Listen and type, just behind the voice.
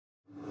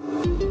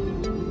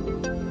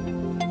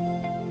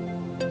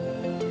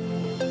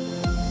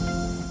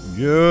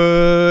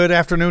Good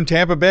afternoon,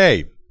 Tampa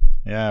Bay.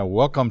 Yeah,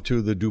 welcome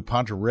to the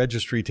DuPont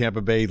Registry Tampa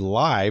Bay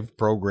live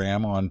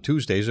program on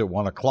Tuesdays at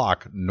 1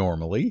 o'clock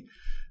normally,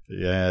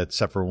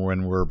 except for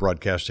when we're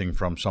broadcasting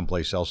from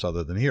someplace else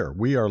other than here.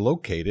 We are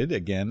located,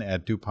 again,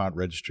 at DuPont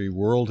Registry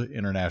World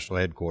International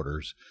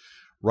Headquarters,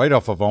 right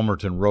off of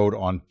Ulmerton Road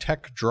on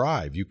Tech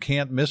Drive. You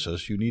can't miss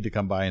us. You need to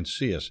come by and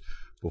see us.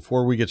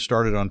 Before we get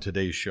started on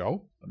today's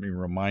show, let me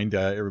remind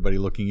everybody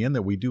looking in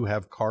that we do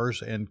have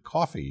Cars and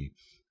Coffee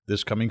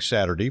this coming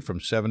Saturday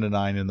from 7 to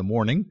 9 in the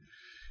morning.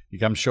 You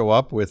come show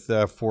up with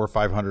 400 or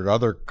 500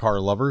 other car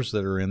lovers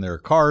that are in their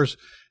cars,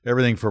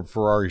 everything from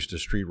Ferraris to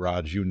street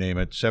rods, you name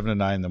it, 7 to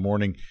 9 in the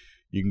morning.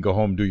 You can go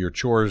home, do your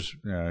chores,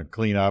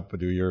 clean up,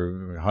 do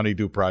your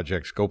honey-do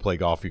projects, go play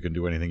golf. You can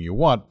do anything you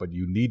want, but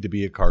you need to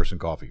be at Cars and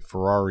Coffee.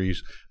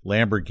 Ferraris,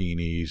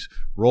 Lamborghinis,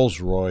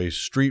 Rolls-Royce,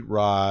 street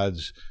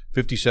rods,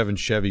 57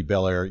 Chevy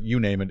Bel Air, you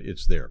name it,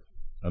 it's there.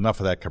 Enough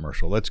of that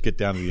commercial. Let's get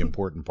down to the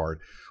important part.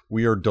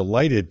 We are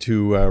delighted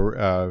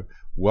to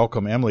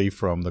welcome Emily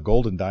from the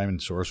Gold and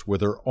Diamond Source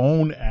with her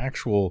own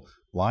actual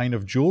line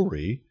of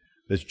jewelry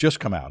that's just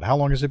come out. How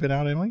long has it been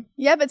out, Emily?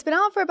 Yep, it's been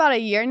out for about a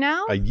year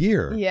now. A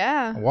year?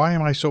 Yeah. Why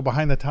am I so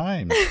behind the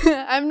times?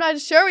 I'm not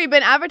sure. We've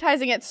been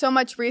advertising it so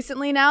much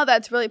recently now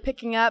that's really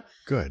picking up.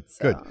 Good.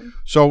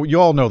 So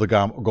you all know the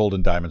Gold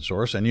and Diamond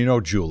Source, and you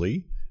know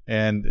Julie,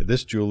 and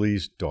this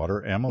Julie's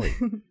daughter, Emily.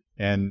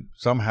 And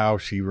somehow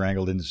she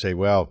wrangled in to say,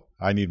 well,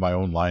 I need my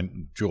own line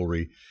of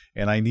jewelry,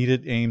 and I need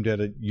it aimed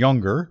at a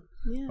younger,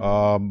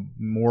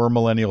 more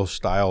millennial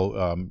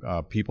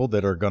style people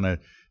that are going to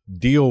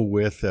deal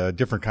with a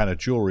different kind of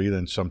jewelry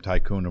than some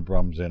tycoon who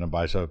comes in and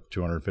buys a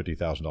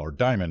 $250,000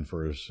 diamond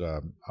for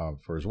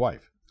his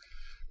wife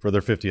for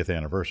their 50th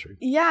anniversary.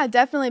 Yeah,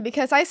 definitely,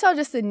 because I saw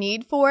just the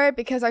need for it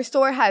because our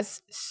store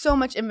has so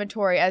much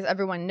inventory, as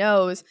everyone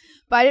knows,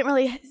 but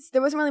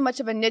there wasn't really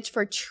much of a niche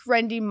for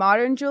trendy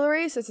modern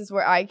jewelry, so this is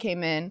where I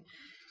came in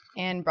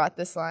and brought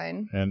this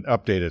line. And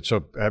updated.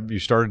 So have you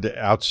started to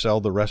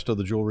outsell the rest of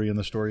the jewelry in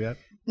the store yet?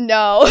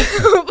 No.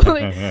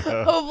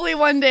 Hopefully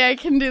one day I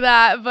can do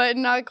that, but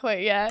not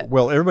quite yet.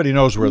 Well, everybody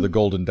knows where the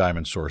Gold and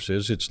Diamond Source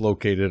is. It's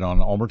located on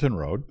Ulmerton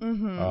Road,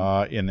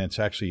 and it's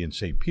actually in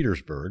St.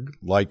 Petersburg,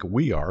 like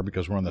we are,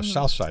 because we're on the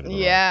south side of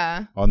the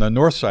road. On the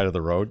north side of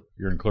the road,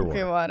 you're in Clearwater.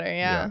 Clearwater,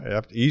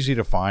 yeah. Easy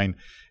to find.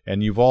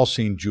 And you've all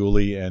seen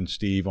Julie and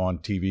Steve on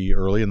TV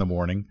early in the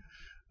morning,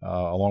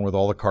 along with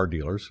all the car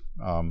dealers.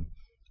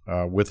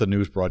 With the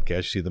news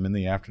broadcast, you see them in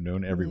the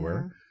afternoon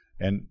everywhere.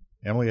 Yeah. And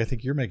Emily, I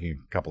think you're making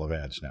a couple of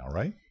ads now,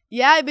 right?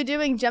 Yeah, I've been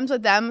doing gems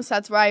with them. So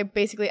that's where I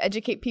basically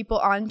educate people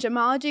on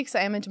gemology because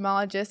I am a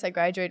gemologist. I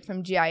graduated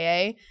from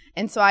GIA.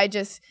 And so I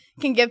just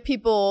can give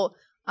people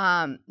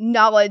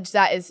knowledge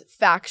that is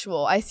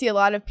factual. I see a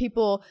lot of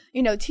people,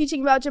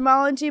 teaching about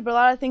gemology, but a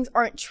lot of things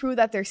aren't true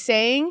that they're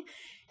saying.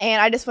 And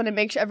I just want to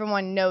make sure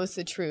everyone knows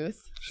the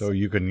truth. So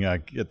you can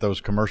get those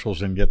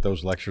commercials and get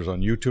those lectures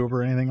on YouTube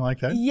or anything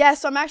like that?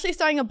 Yes, so I'm actually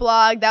starting a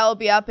blog that will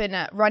be up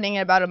and running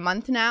in about a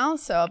month now.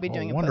 So I'll be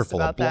doing a post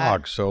about that.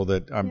 Wonderful, blog, so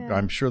that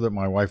I'm sure that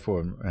my wife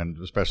will, and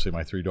especially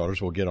my 3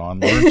 daughters, will get on,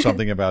 learn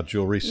something about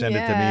jewelry, send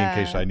it to me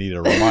in case I need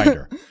a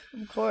reminder.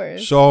 Of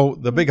course. So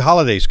the big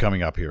holiday's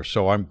coming up here.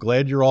 So I'm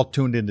glad you're all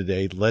tuned in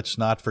today. Let's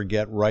not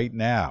forget right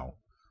now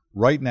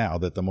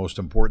that the most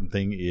important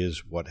thing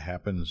is what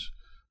happens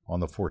on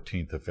the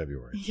 14th of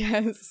February.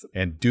 Yes.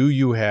 And do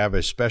you have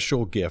a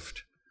special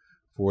gift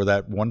for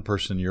that one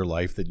person in your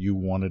life that you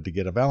wanted to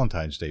get a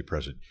Valentine's Day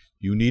present?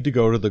 You need to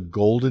go to the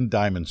Gold and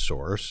Diamond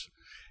Source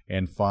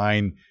and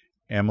find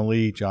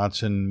Emily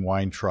Johnson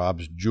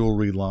Weintraub's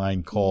jewelry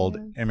line called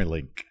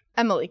Emilique.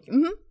 Emilique.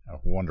 Oh,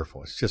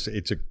 wonderful.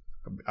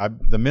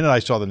 The minute I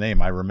saw the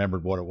name, I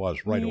remembered what it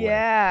was right away.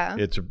 Yeah.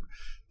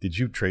 Did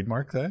you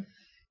trademark that?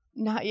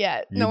 Not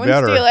yet. You no one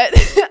better. steal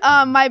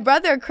it. My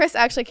brother Chris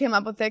actually came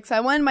up with it because I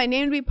wanted my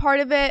name to be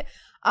part of it,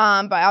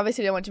 but I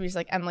obviously didn't want it to be just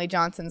like Emily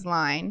Johnson's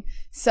line.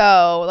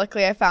 So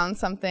luckily I found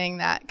something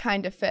that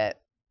kind of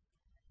fit.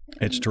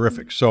 It's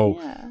terrific.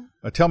 So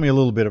tell me a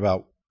little bit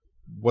about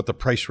what the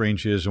price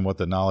range is and what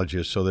the knowledge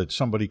is so that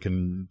somebody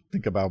can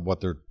think about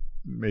what their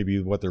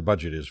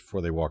budget is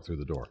before they walk through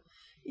the door.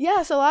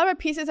 Yeah, so a lot of our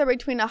pieces are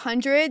between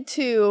 $100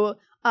 to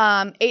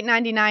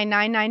 $8.99,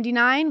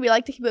 $9.99. We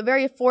like to keep it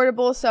very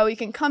affordable so you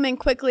can come in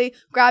quickly,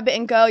 grab it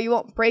and go. You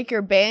won't break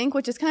your bank,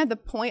 which is kind of the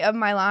point of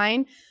my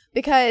line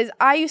because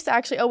I used to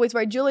actually always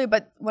wear jewelry,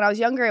 but when I was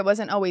younger, it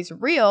wasn't always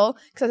real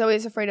because I was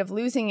always afraid of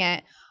losing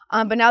it.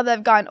 But now that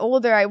I've gotten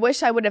older, I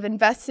wish I would have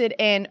invested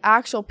in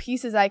actual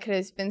pieces I could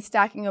have been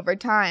stacking over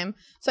time.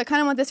 So I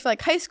kind of want this for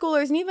like high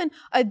schoolers and even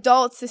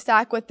adults to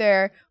stack with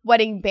their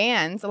wedding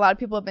bands. A lot of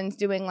people have been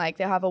doing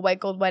they'll have a white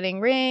gold wedding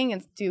ring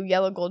and do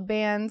yellow gold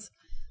bands.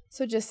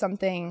 So just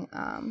something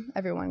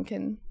everyone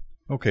can.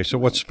 Okay, so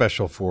what's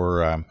special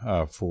for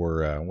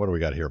what do we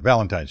got here?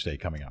 Valentine's Day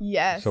coming up.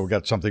 Yes. So we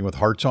got something with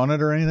hearts on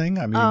it or anything?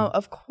 I mean,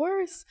 of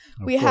course.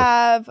 We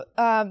have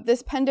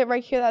this pendant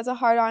right here that has a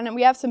heart on it.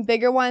 We have some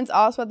bigger ones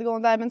also at the Gold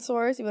and Diamond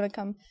Source. You want to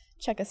come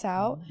check us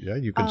out. Yeah,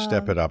 you can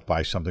step it up,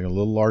 buy something a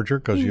little larger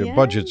because your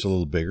budget's a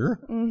little bigger.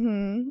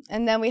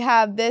 And then we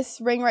have this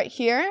ring right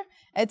here.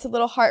 It's a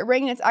little heart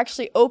ring, and it's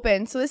actually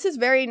open. So this is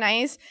very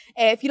nice.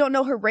 If you don't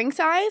know her ring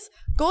size,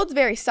 gold's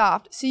very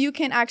soft. So you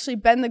can actually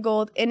bend the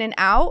gold in and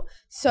out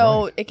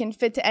so it can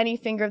fit to any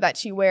finger that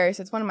she wears.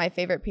 It's one of my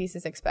favorite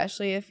pieces,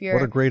 especially if you're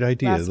What a great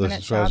idea.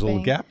 This has a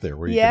little gap there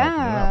where you can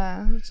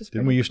open it up.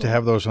 Didn't we used to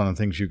have those on the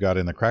things you got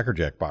in the Cracker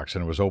Jack box,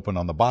 and it was open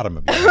on the bottom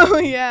of it? Oh,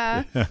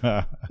 yeah.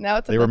 Now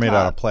it's They were made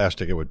out of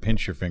plastic. It would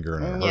pinch your finger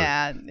and it hurt.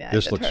 Yeah.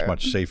 This looks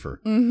much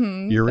safer.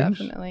 Earrings?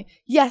 Definitely.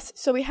 Yes.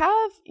 So we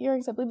have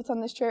earrings. I believe it's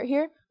on this shirt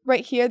here.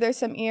 Right here, there's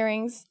some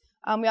earrings.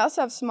 We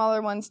also have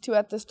smaller ones, too,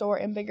 at the store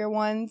and bigger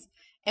ones.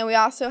 And we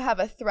also have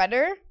a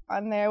threader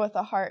on there with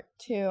a heart,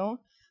 too.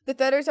 The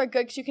threaders are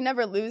good because you can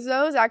never lose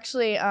those.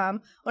 Actually,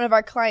 one of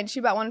our clients, she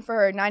bought one for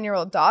her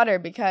 9-year-old daughter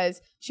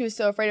because she was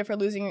so afraid of her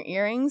losing her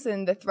earrings,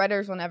 and the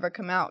threaders will never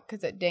come out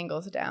because it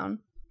dangles down.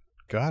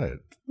 Got it.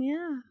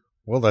 Yeah.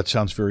 Well, that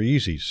sounds very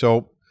easy.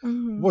 So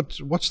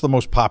what's the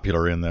most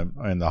popular in the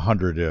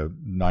 $100 to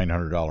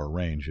 $900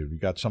 range? Have you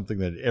got something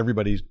that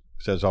everybody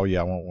says, oh, yeah,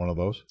 I want one of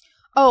those?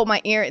 Oh,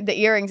 the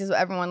earrings is what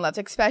everyone loves.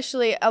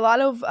 Especially a lot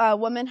of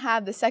women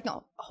have the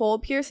second hole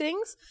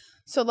piercings.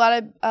 So a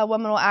lot of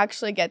women will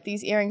actually get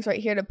these earrings right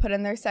here to put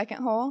in their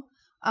second hole.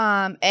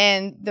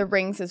 And the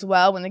rings as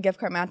well. When the gift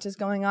card match is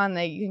going on,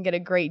 you can get a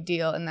great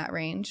deal in that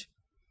range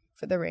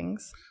for the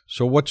rings.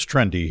 So what's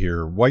trendy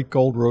here? White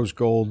gold, rose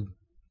gold,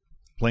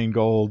 plain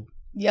gold?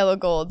 Yellow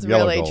gold's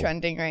really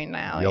trending right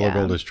now. Yellow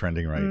gold is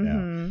trending right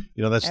now.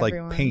 You know, that's like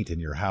paint in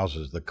your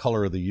houses. The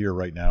color of the year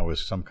right now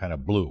is some kind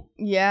of blue.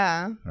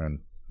 Yeah. And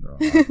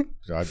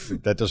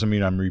that doesn't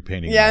mean I'm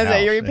repainting my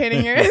house. You're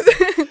repainting yours.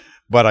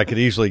 But I could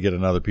easily get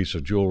another piece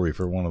of jewelry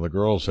for one of the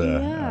girls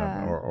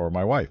or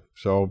my wife.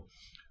 So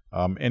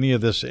any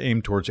of this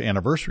aimed towards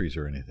anniversaries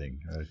or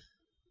anything?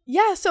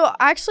 Yeah, so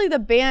actually the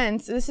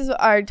bands, this is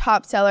our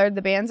top seller,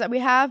 the bands that we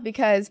have,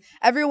 because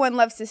everyone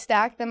loves to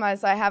stack them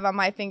as I have on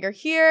my finger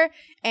here.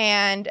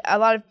 And a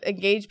lot of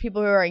engaged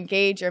people who are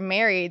engaged or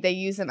married, they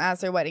use them as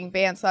their wedding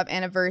bands. So have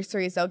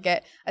anniversaries, they'll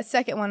get a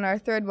second one or a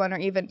third one or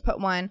even put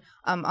one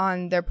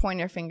on their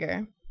pointer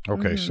finger.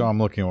 Okay, so I'm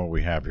looking at what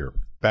we have here.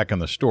 Back in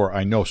the store,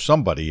 I know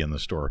somebody in the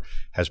store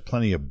has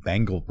plenty of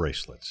bangle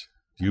bracelets.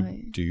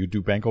 Do you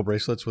do bangle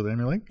bracelets with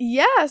Emilique?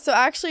 Yeah, so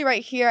actually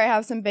right here I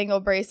have some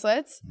bangle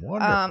bracelets.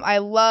 Wonderful. I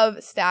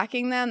love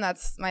stacking them.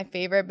 That's my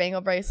favorite.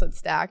 Bangle bracelet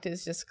stacked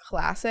is just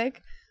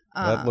classic.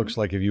 That looks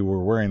like if you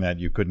were wearing that,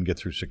 you couldn't get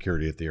through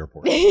security at the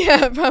airport.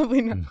 Yeah,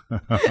 probably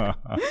not.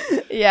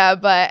 Yeah,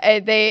 but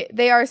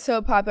they are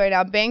so popular right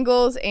now.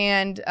 Bangles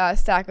and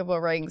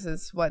stackable rings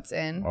is what's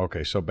in.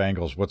 Okay, so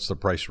bangles. What's the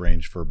price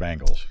range for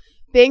bangles?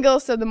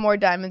 Bangles, so the more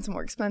diamonds, the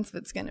more expensive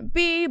it's going to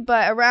be,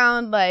 but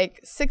around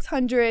like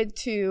 $600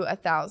 to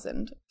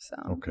 $1,000. So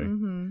okay,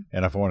 and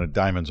if I wanted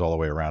diamonds all the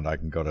way around, I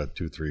can go to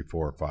 2, 3,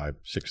 4, 5,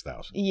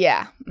 6,000.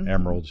 Yeah,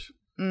 emeralds.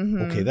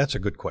 Okay, that's a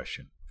good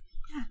question.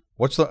 Yeah.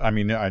 What's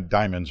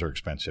diamonds are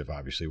expensive,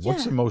 obviously.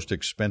 What's the most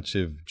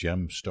expensive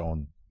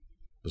gemstone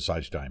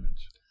besides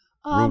diamonds?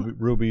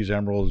 Rubies,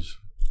 emeralds.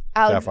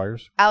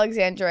 Sapphires?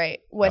 Alexandrite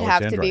would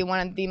have to be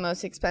one of the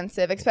most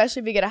expensive,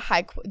 especially if you get a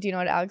high. Do you know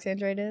what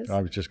Alexandrite is? I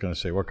was just going to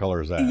say, what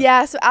color is that?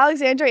 Yeah, so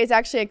Alexandrite is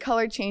actually a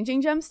color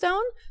changing gemstone.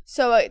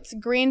 So it's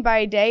green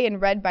by day and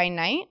red by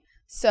night.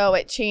 So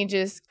it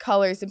changes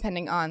colors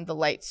depending on the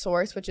light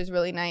source, which is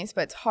really nice.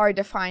 But it's hard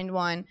to find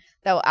one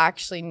that will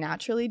actually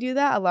naturally do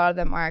that. A lot of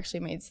them are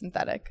actually made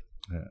synthetic.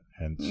 Yeah.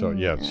 And so,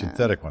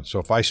 synthetic ones. So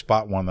if I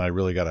spot one that I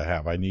really got to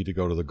have, I need to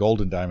go to the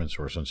gold and diamond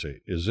source and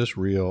say, is this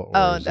real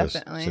or is this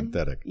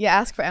synthetic? Yeah,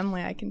 ask for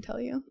Emily. I can tell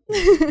you.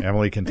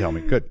 Emily can tell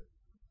me. Good.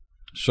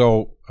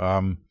 So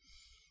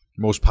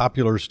most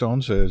popular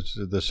stones is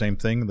the same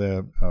thing.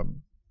 The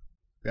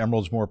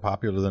emerald's more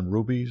popular than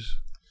rubies.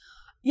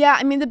 Yeah,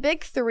 I mean, the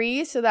big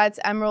three, so that's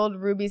emerald,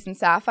 rubies, and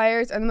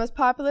sapphires, are the most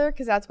popular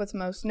because that's what's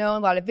most known. A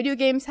lot of video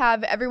games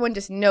have. Everyone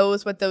just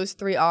knows what those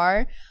three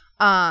are.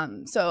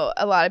 So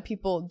a lot of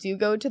people do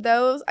go to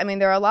those. I mean,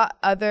 there are a lot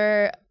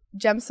other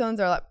gemstones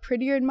are a lot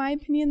prettier in my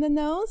opinion than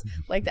those.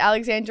 Like the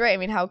Alexandrite, I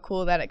mean, how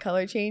cool that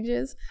color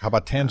changes. How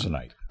about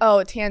tanzanite?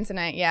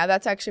 Tanzanite, yeah,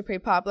 that's actually pretty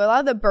popular. A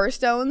lot of the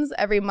birthstones,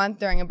 every month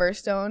during a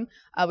birthstone,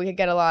 we could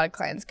get a lot of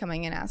clients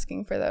coming in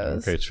asking for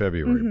those. Okay, it's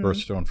February.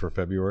 Birthstone for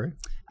February?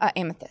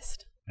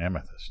 Amethyst.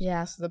 Amethyst.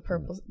 Yeah, so the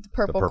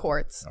purple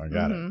quartz. I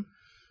got it.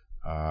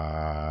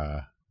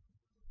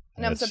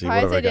 And I'm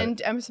surprised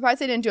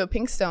they didn't do a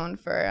pink stone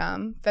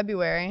for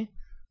February.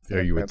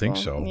 Yeah, you would think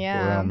so.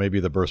 Yeah. Well, maybe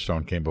the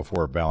birthstone came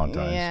before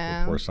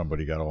Valentine's, before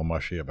somebody got all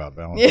mushy about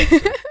Valentine's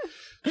Day.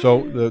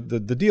 So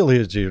the deal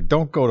is, you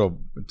don't go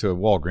to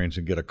Walgreens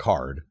and get a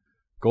card.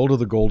 Go to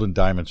the gold and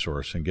diamond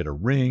source and get a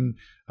ring,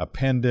 a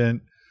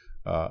pendant,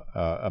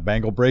 a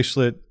bangle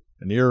bracelet,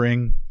 an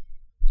earring.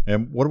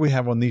 And what do we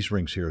have on these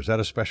rings here? Is that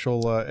a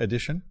special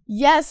edition?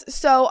 Yes.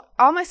 So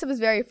all my stuff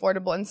is very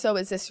affordable, and so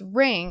is this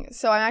ring.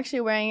 So I'm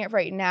actually wearing it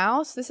right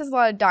now. So this is a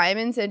lot of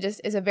diamonds. It just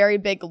is a very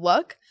big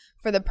look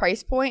for the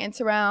price point. It's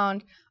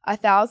around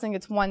 $1,000.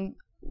 It's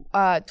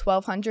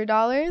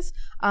 $1,200.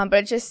 But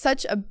it's just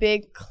such a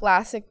big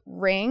classic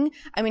ring.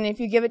 I mean, if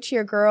you give it to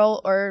your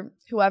girl or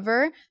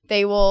whoever,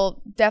 they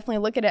will definitely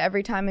look at it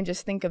every time and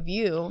just think of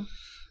you.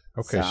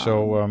 Okay,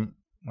 so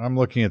I'm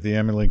looking at the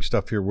Emilique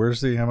stuff here.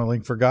 Where's the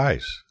Emilique for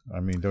guys? I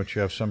mean, don't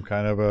you have some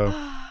kind of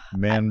a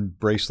man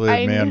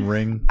bracelet, man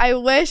ring? I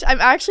wish. I'm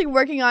actually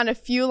working on a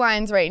few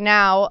lines right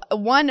now.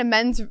 One, a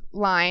men's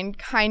line,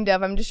 kind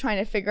of. I'm just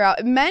trying to figure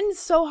out. Men's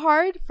so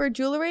hard for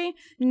jewelry.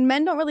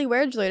 Men don't really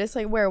wear jewelry. They just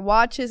like wear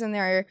watches and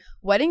their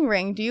wedding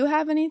ring. Do you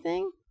have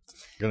anything?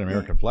 Got an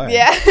American flag.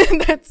 Yeah,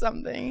 that's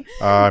something.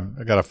 I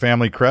got a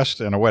family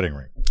crest and a wedding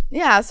ring.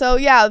 Yeah, so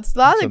yeah, a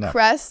lot of the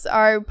crests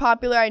are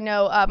popular. I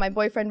know my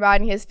boyfriend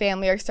Rod and his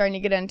family are starting to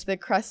get into the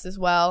crests as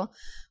well.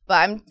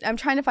 But I'm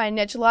trying to find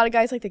a niche. A lot of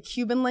guys like the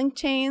Cuban link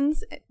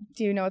chains.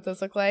 Do you know what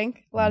those look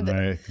like? A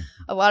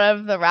lot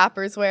of the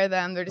rappers wear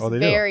them. They're just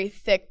very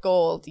thick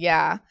gold.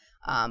 Yeah.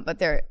 But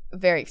they're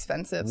very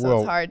expensive, so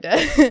it's hard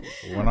to.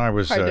 When I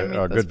was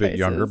a good bit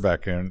younger,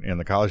 back in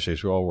the college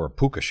days, we all wore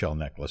puka shell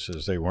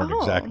necklaces. They weren't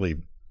exactly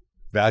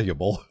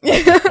valuable.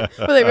 Were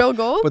they real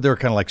gold? But they were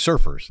kind of like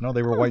surfers. No,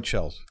 they were white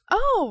shells.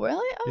 Oh,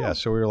 really? Oh, yeah,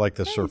 so we were like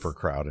the surfer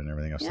crowd and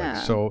everything else.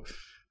 Yeah. So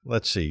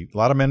let's see. A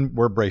lot of men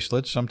wear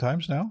bracelets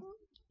sometimes now.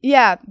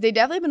 Yeah, they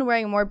definitely been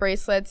wearing more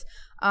bracelets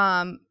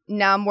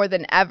now more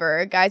than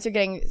ever. Guys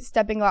are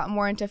stepping a lot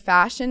more into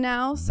fashion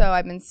now, so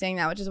I've been seeing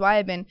that, which is why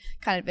I've been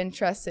kind of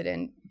interested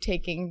in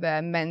taking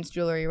the men's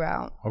jewelry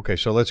route. Okay,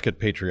 so let's get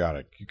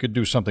patriotic. You could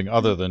do something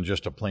other than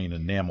just a plain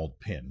enameled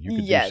pin. You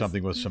could do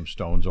something with some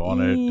stones on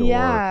it,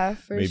 or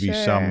maybe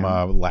some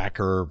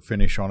lacquer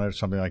finish on it,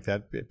 something like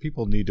that.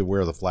 People need to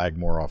wear the flag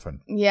more often.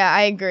 Yeah,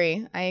 I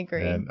agree.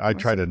 And I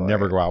try to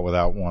never go out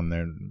without one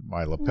in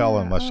my lapel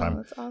unless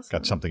I'm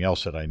got something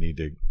else that I need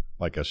to,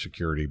 like a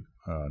security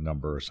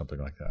number or something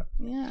like that.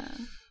 Yeah.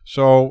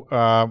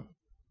 So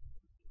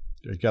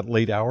you got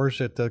late hours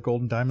at the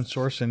Golden Diamond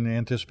Source in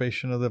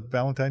anticipation of the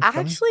Valentine's coming?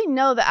 Actually,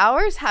 no. The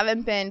hours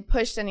haven't been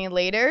pushed any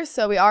later,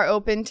 so we are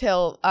open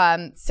till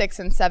 6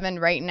 and 7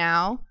 right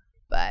now.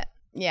 But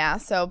yeah,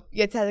 so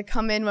you have to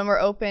come in when we're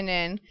open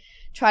and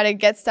try to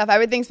get stuff.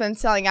 Everything's been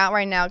selling out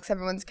right now because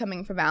everyone's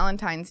coming for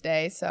Valentine's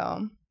Day.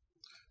 So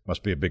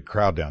must be a big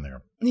crowd down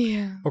there.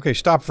 Yeah. Okay,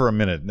 stop for a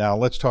minute. Now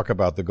let's talk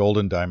about the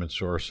Golden Diamond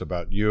Source,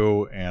 about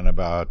you and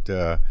about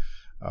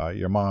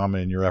your mom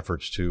and your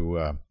efforts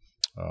to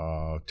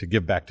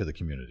give back to the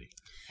community.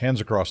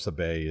 Hands Across the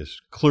Bay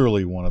is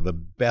clearly one of the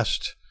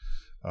best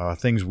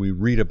things we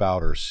read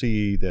about or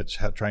see that's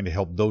trying to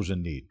help those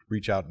in need.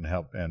 Reach out and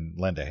help and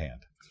lend a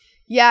hand.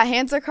 Yeah,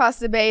 Hands Across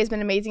the Bay has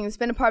been amazing. It's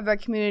been a part of our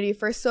community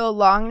for so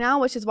long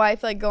now, which is why I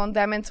feel like Golden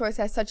Diamond Source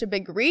has such a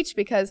big reach,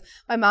 because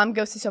my mom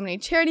goes to so many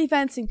charity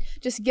events and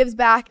just gives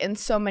back in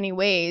so many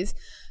ways.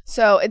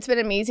 So it's been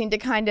amazing to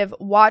kind of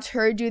watch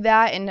her do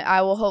that, and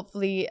I will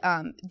hopefully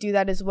do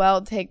that as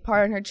well, take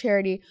part in her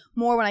charity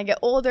more when I get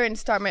older and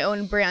start my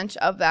own branch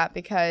of that,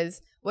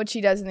 because what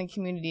she does in the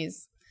community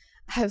is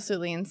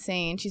absolutely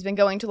insane. She's been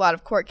going to a lot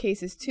of court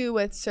cases too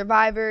with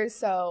survivors,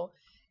 so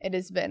it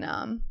has been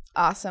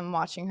awesome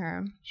watching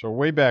her. So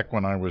way back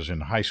when I was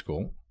in high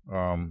school,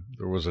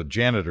 there was a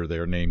janitor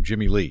there named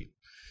Jimmy Lee.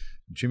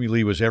 Jimmy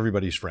Lee was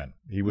everybody's friend.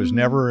 He was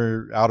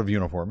never out of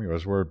uniform. He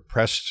was wearing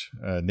pressed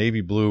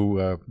navy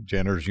blue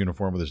janitor's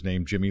uniform with his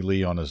name Jimmy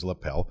Lee on his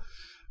lapel.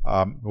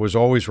 Was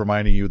always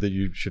reminding you that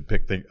you should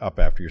pick things up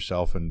after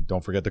yourself and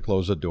don't forget to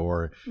close the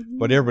door.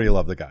 But everybody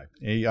loved the guy.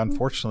 He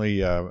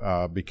unfortunately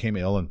became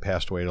ill and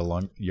passed away at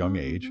a young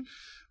age.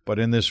 But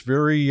in this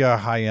very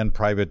high-end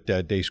private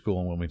day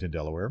school in Wilmington,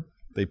 Delaware,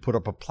 they put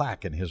up a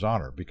plaque in his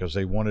honor because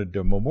they wanted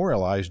to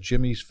memorialize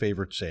Jimmy's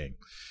favorite saying.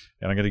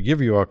 And I'm going to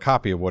give you a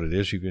copy of what it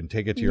is. You can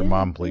take it to your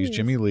mom, please.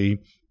 Jimmy Lee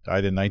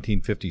died in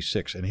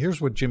 1956. And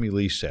here's what Jimmy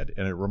Lee said.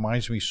 And it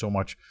reminds me so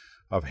much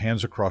of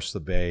Hands Across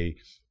the Bay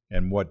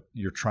and what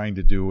you're trying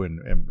to do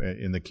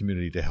in the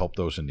community to help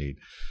those in need.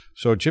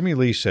 So Jimmy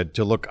Lee said,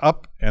 to look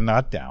up and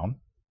not down,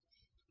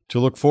 to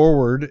look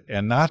forward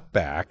and not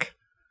back,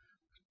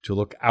 to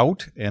look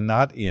out and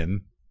not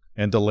in,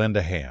 and to lend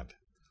a hand.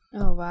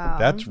 Oh, wow.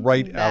 That's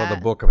right out of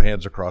the book of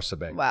Hands Across the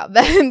Bay. Wow,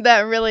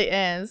 that really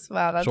is.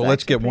 Wow, that's so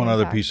let's get one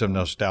other piece of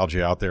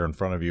nostalgia out there in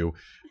front of you.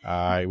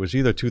 It was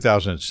either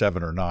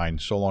 2007 or 9,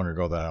 so long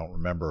ago that I don't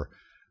remember.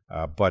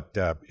 But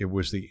it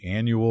was the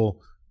annual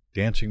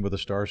Dancing with the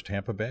Stars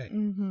Tampa Bay.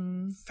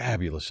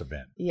 Fabulous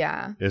event.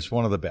 Yeah. It's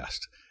one of the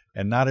best.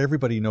 And not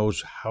everybody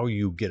knows how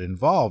you get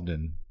involved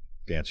in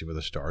Dancing with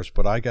the Stars,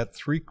 but I got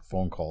 3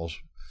 phone calls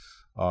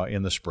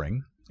in the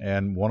spring,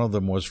 and one of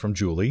them was from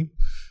Julie.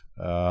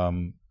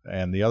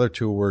 And the other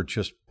 2 were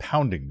just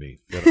pounding me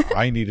that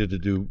I needed to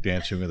do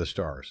Dancing with the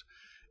Stars.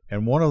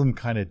 And one of them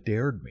kind of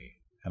dared me.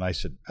 And I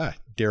said,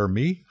 dare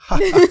me?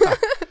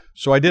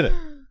 So I did it.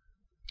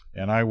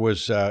 And I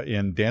was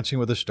in Dancing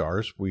with the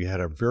Stars. We had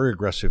a very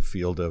aggressive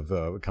field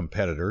of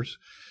competitors.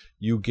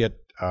 You get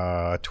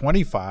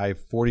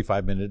 25,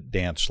 45-minute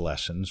dance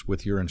lessons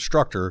with your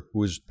instructor,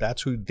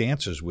 that's who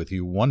dances with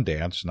you, one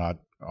dance, not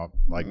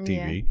like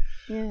TV,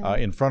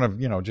 in front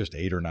of, just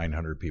 800 or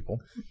 900 people.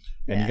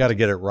 And you got to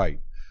get it right.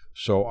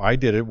 So I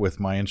did it with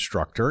my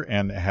instructor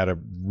and had a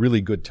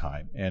really good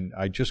time. And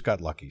I just got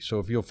lucky. So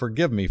if you'll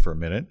forgive me for a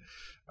minute,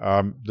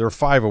 there are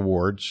 5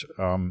 awards.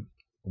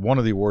 One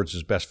of the awards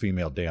is Best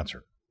Female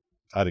Dancer.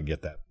 I didn't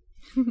get that.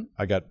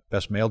 I got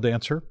Best Male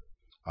Dancer.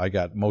 I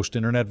got most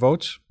internet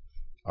votes.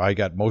 I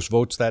got most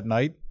votes that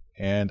night.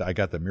 And I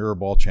got the Mirror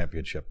Ball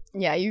Championship.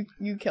 Yeah, you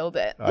killed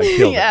it. I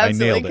killed it. Yeah, I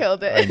nailed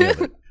killed it. I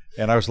nailed it.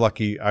 And I was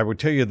lucky. I would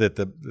tell you that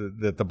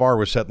the bar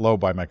was set low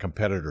by my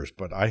competitors,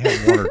 but I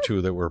had 1 or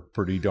 2 that were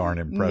pretty darn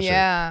impressive.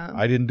 Yeah.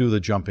 I didn't do the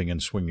jumping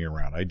and swinging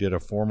around. I did a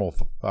formal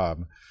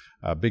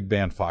big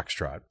band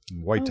foxtrot,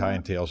 white tie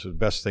and tails. It was the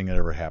best thing that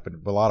ever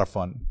happened. A lot of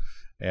fun.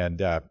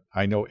 And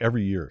I know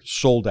every year,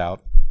 sold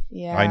out.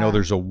 Yeah. I know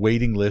there's a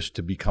waiting list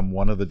to become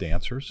one of the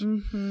dancers.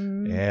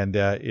 And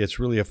it's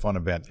really a fun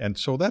event. And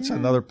so that's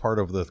another part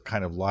of the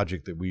kind of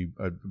logic that we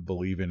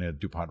believe in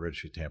at DuPont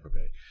Registry Tampa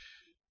Bay.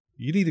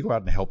 You need to go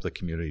out and help the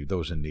community,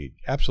 those in need.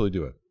 Absolutely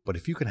do it. But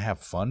if you can have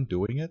fun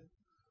doing it,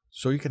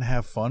 so you can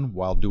have fun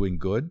while doing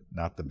good,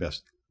 not the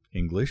best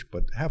English,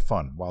 but have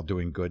fun while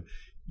doing good,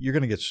 you're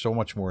going to get so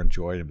much more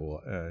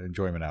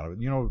enjoyment out of it.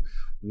 You know,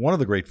 one of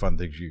the great fun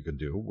things you can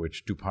do,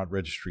 which DuPont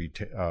Registry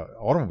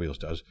Automobiles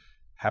does,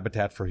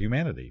 Habitat for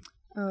Humanity.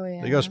 Oh,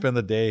 yeah. They go spend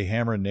the day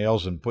hammering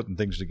nails and putting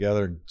things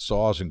together and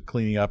saws and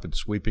cleaning up and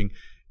sweeping,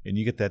 and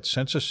you get that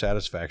sense of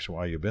satisfaction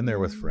while you've been there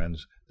with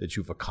friends that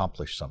you've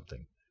accomplished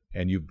something.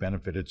 And you've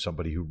benefited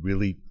somebody who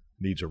really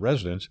needs a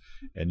residence,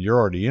 and you're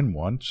already in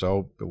one,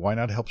 so why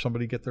not help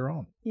somebody get their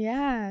own?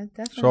 Yeah,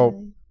 definitely.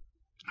 So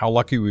how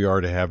lucky we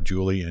are to have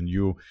Julie and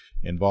you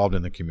involved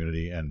in the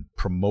community and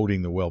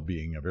promoting the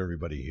well-being of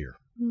everybody here.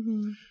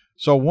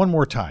 So one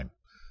more time,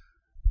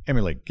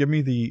 Emilique, give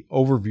me the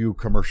overview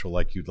commercial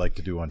like you'd like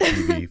to do on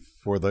TV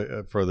for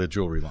the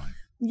jewelry line.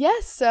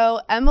 Yes,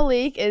 so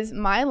Emilique is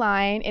my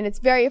line, and it's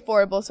very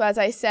affordable. So as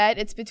I said,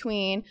 it's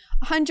between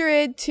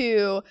 $100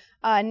 to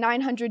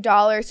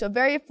 $900, so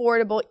very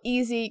affordable,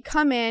 easy.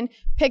 Come in,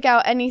 pick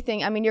out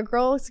anything. I mean, your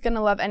girl is going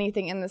to love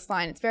anything in this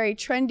line. It's very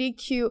trendy,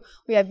 cute.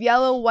 We have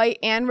yellow, white,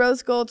 and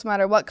rose gold. No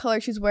matter what color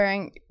she's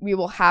wearing, we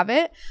will have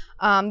it.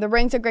 The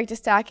rings are great to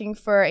stacking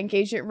for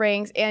engagement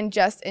rings and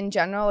just in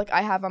general, like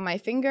I have on my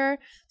finger.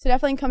 So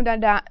definitely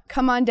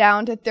come on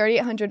down to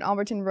 3800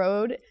 Alberton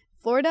Road,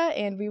 Florida,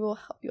 and we will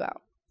help you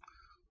out.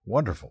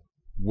 Wonderful.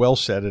 Well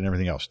said and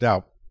everything else.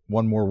 Now,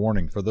 one more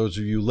warning for those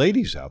of you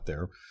ladies out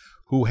there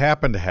who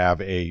happen to have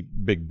a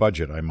big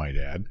budget, I might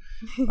add.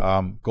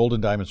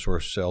 Golden Diamond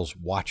Source sells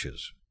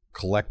watches,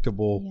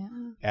 collectible,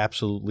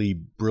 absolutely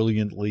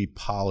brilliantly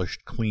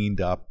polished,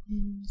 cleaned up,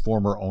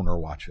 former owner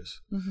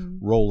watches.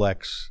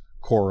 Rolex,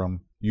 Corum,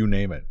 you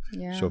name it.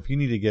 So if you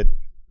need to get,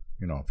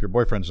 if your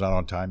boyfriend's not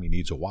on time, he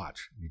needs a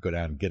watch, you go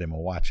down and get him a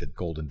watch at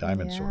Golden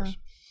Diamond Source.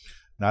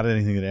 Not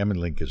anything that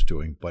Emilique is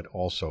doing, but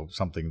also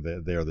something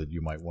there that you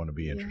might want to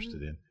be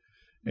interested in.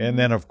 And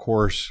then, of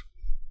course,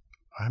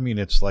 I mean,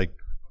 it's like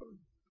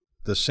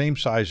the same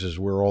size as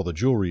where all the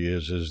jewelry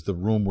is the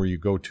room where you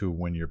go to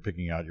when you're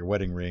picking out your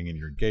wedding ring and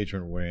your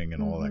engagement ring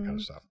and all that kind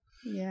of stuff.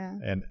 Yeah.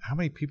 And how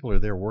many people are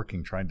there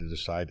working trying to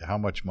decide how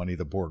much money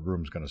the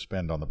boardroom's going to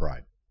spend on the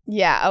bride?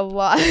 Yeah, a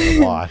lot. A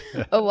lot.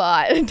 A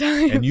lot.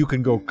 And you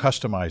can go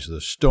customize the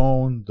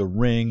stone, the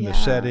ring, the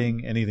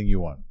setting, anything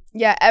you want.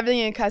 Yeah, everything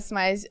you can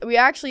customize.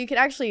 You can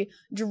actually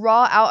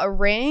draw out a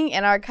ring,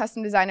 and our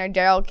custom designer,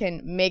 Daryl,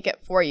 can make it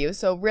for you.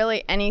 So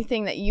really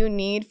anything that you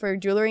need for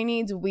jewelry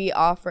needs, we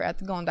offer at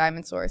the Golden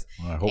Diamond Source.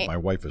 Well, I hope my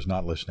wife is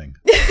not listening.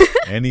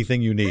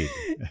 Anything you need.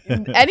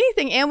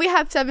 Anything. And we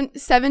have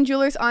seven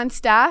jewelers on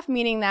staff,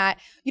 meaning that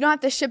you don't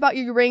have to ship out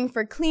your ring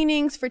for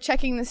cleanings, for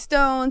checking the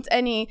stones,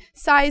 any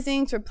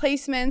sizings,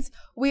 replacements.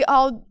 We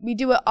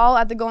do it all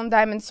at the Golden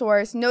Diamond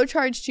Source. No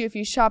charge to you if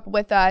you shop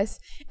with us.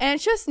 And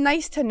it's just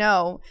nice to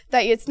know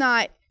that it's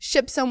not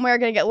shipped somewhere,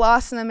 going to get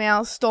lost in the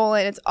mail,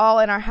 stolen. It's all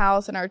in our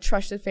house and our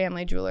trusted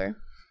family jeweler.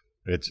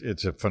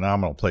 It's a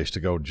phenomenal place to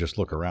go. Just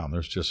look around.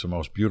 There's just the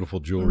most beautiful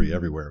jewelry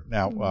everywhere.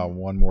 Now,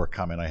 one more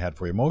comment I had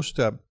for you.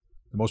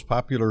 The most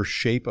popular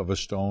shape of a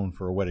stone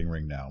for a wedding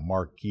ring now: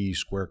 marquise,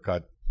 square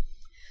cut,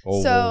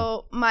 oval.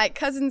 So my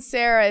cousin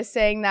Sarah is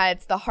saying that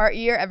it's the heart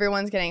year.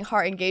 Everyone's getting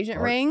heart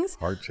engagement rings.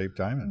 Heart-shaped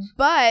diamonds.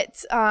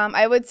 But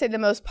I would say the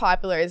most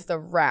popular is the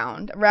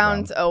round.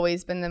 Round's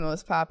always been the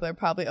most popular,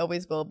 probably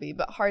always will be.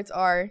 But hearts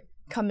are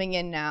coming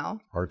in now.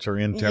 Hearts are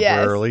in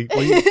temporarily.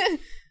 Yes.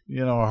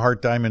 Well, a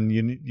heart diamond,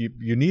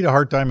 you need a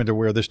heart diamond to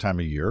wear this time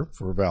of year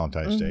for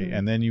Valentine's Day,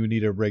 and then you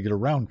need a regular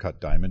round cut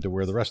diamond to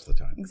wear the rest of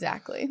the time.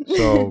 Exactly.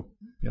 So,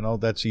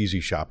 that's easy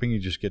shopping. You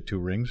just get 2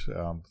 rings.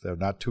 They're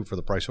not 2 for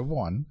the price of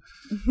 1.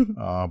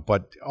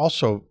 But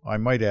also, I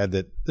might add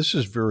that this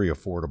is very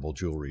affordable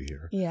jewelry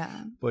here.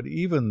 Yeah. But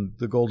even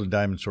the Golden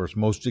Diamond Source,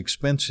 most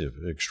expensive,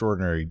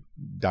 extraordinary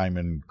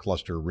diamond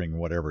cluster ring,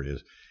 whatever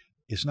it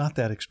is not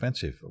that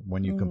expensive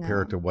when you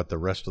compare it to what the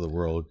rest of the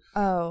world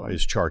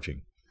is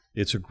charging.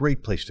 It's a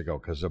great place to go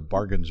because the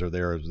bargains are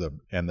there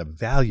and the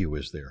value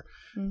is there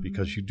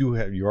because you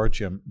are a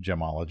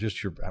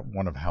gemologist. You're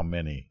one of how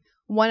many?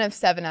 One of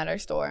 7 at our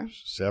store.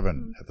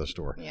 7 at the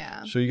store.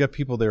 Yeah. So you got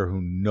people there who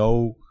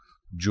know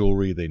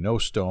jewelry, they know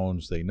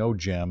stones, they know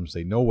gems,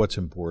 they know what's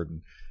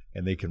important,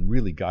 and they can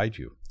really guide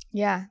you.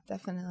 Yeah,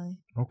 definitely.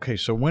 Okay,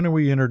 so when are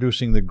we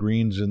introducing the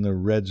greens and the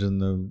reds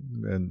and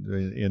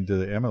into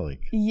the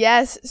Emilique?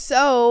 Yes.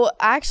 So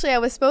actually, I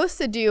was supposed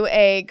to do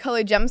a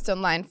colored gemstone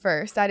line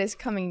first. That is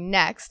coming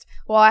next.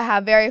 Well, I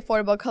have very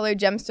affordable colored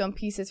gemstone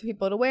pieces for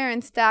people to wear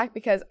and stack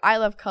because I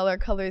love color.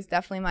 Color is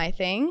definitely my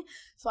thing.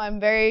 So I'm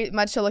very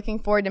much looking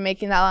forward to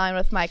making that line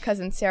with my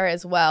cousin Sarah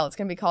as well. It's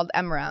going to be called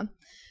Emerald.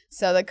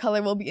 So the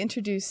color will be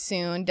introduced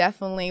soon.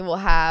 Definitely will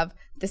have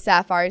the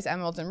sapphires,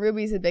 emeralds, and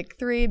rubies, the big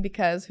three,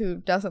 because who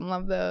doesn't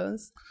love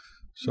those?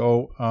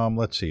 So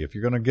let's see. If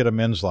you're going to get a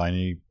men's line,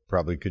 you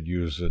probably could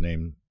use the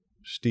name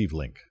Steve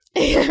Link.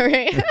 Yeah,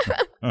 right.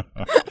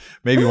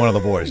 Maybe one of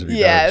the boys if you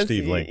got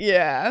Steve Link.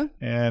 Yeah.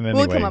 And anyway,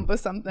 we'll come up with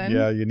something.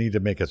 Yeah, you need to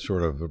make it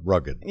sort of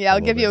rugged. Yeah, I'll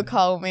give you a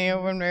call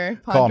when we're pondering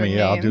Call me. names.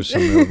 Yeah, I'll do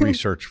some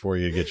research for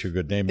you, get you a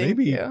good name. Thank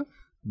you.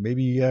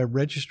 Maybe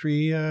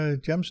registry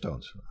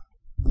gemstones.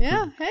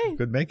 Yeah, hey.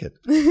 Could make it.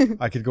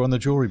 I could go in the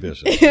jewelry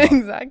business. Yeah,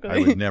 exactly. I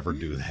would never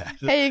do that.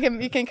 Hey,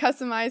 you can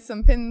customize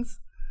some pins.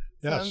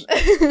 Yes.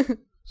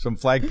 Some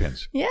flag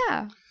pins.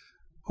 Yeah.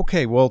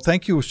 Okay, well,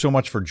 thank you so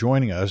much for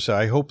joining us.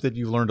 I hope that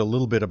you learned a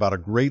little bit about a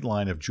great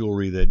line of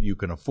jewelry that you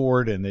can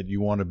afford and that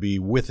you want to be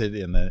with it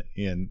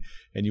and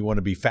you want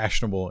to be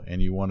fashionable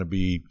and you want to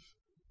be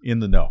in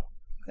the know.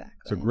 Exactly.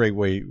 It's a great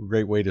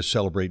way to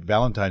celebrate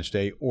Valentine's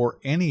Day or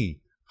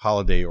any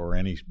holiday or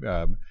any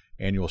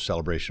annual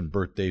celebration,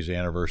 birthdays,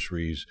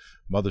 anniversaries,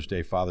 Mother's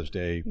Day, Father's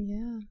Day.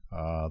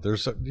 Yeah.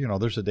 There's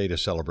a day to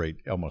celebrate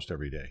almost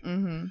every day.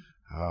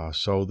 Mm-hmm.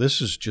 So this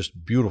is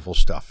just beautiful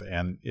stuff,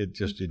 and it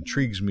just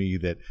intrigues me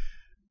that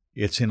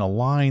it's in a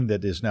line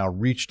that is now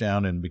reached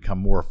down and become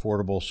more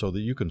affordable, so that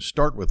you can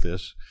start with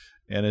this,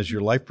 and as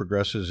your life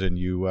progresses and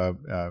you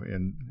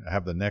and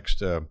have the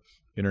next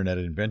internet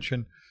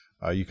invention,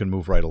 you can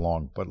move right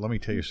along. But let me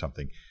tell you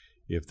something: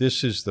 if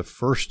this is the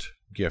first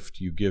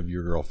gift you give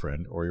your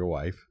girlfriend or your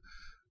wife,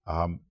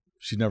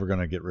 she's never going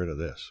to get rid of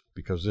this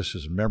because this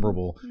is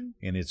memorable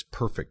and it's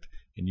perfect.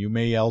 And you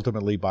may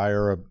ultimately buy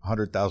her a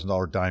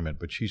 $100,000 diamond,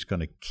 but she's going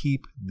to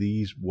keep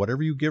these,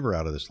 whatever you give her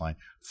out of this line,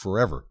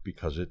 forever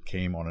because it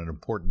came on an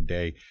important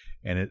day.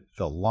 And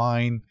the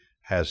line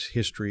has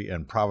history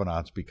and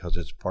provenance because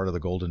it's part of the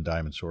Golden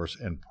Diamond Source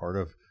and part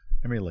of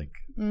Emilique.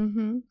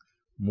 Mm-hmm.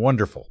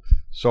 Wonderful.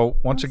 So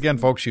once again,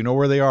 folks, you know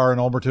where they are in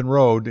Alberton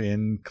Road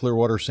in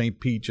Clearwater, St.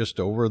 Pete,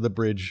 just over the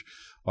bridge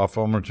off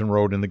Alberton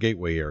Road in the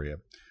Gateway area.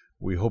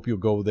 We hope you'll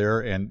go there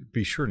and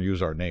be sure to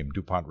use our name,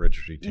 DuPont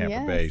Registry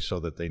Tampa Bay, so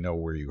that they know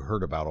where you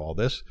heard about all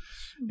this.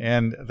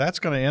 And that's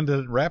going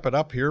to wrap it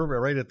up here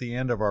right at the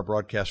end of our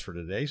broadcast for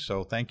today.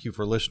 So thank you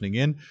for listening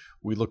in.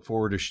 We look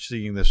forward to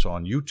seeing this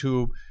on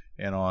YouTube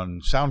and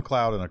on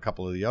SoundCloud and a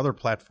couple of the other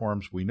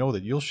platforms. We know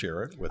that you'll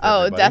share it with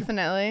everybody. Oh,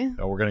 definitely.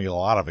 We're going to get a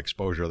lot of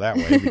exposure that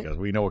way because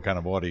we know what kind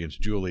of audience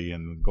Julie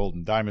and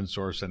Golden Diamond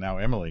Source and now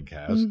Emilique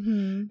has.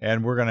 Mm-hmm.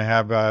 And we're going to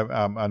have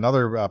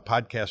another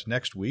podcast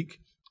next week.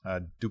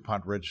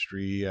 DuPont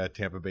Registry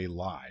Tampa Bay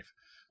Live.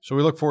 So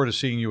we look forward to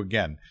seeing you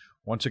again.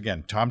 Once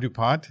again, Tom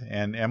DuPont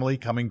and Emily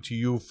coming to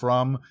you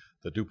from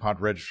the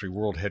DuPont Registry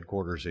World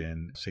Headquarters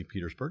in St.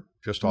 Petersburg,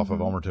 just off of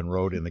Alberton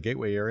Road in the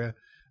Gateway area.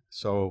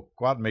 So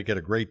go out and make it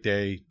a great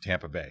day,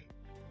 Tampa Bay.